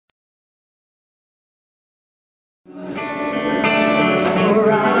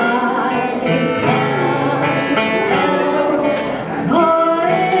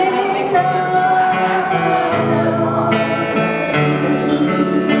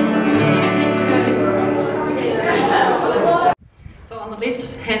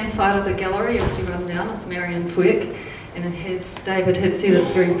Left-hand side of the gallery as you run down is Marion's work, and it has, David had said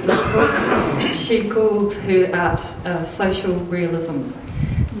it's very political. She calls her art social realism.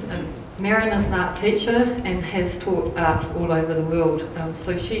 So, Marion is an art teacher and has taught art all over the world,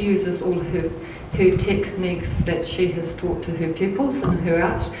 so she uses all her techniques that she has taught to her pupils in her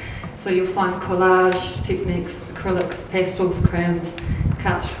art. So you'll find collage techniques, acrylics, pastels, crayons,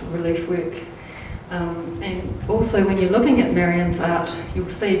 cut, relief work. And also when you're looking at Marion's art, you'll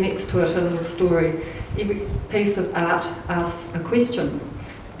see next to it a little story. Every piece of art asks a question,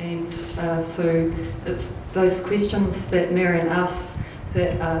 and so it's those questions that Marion asks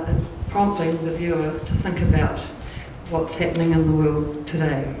that are prompting the viewer to think about what's happening in the world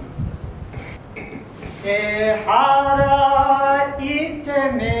today.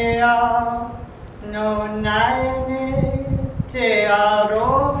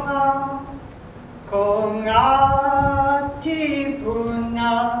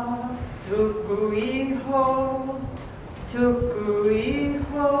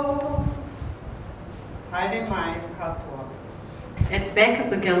 At the back of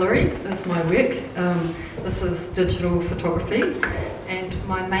the gallery is my work. This is digital photography, and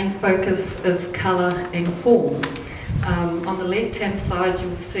my main focus is colour and form. On the left-hand side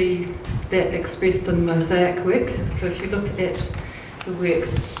you'll see that expressed in mosaic work. So if you look at the work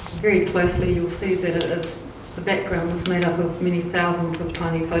very closely, you'll see that it is, the background is made up of many thousands of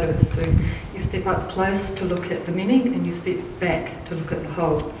tiny photos. So you step up close to look at the many, and you step back to look at the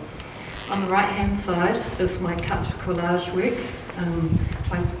whole. On the right hand side is my cut collage work.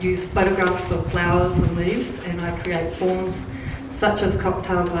 I use photographs of flowers and leaves, and I create forms such as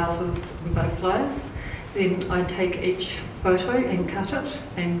cocktail glasses and butterflies. Then I take each photo and cut it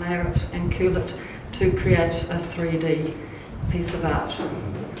and layer it and curl it to create a 3D piece of art.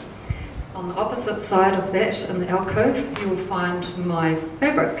 On the opposite side of that, in the alcove, you will find my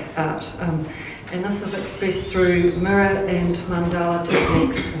fabric art, and this is expressed through mirror and mandala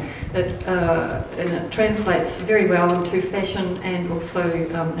techniques. And it translates very well into fashion and also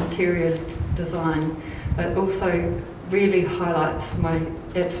interior design. It also really highlights my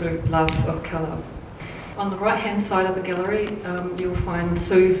absolute love of colour. On the right hand side of the gallery you'll find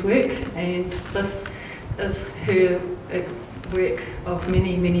Sue's work, and this is her work of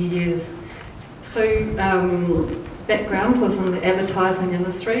many, many years. Sue's background was in the advertising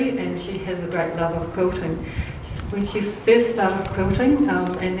industry, and she has a great love of quilting. When she first started quilting,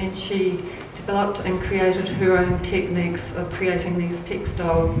 and then she developed and created her own techniques of creating these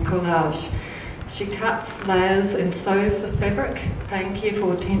textile collage. She cuts, layers and sews the fabric, paying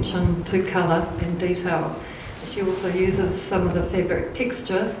careful attention to colour and detail. She also uses some of the fabric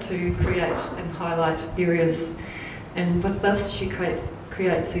texture to create and highlight areas. And with this she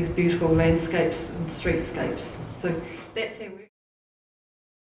creates these beautiful landscapes and streetscapes. So that's her work.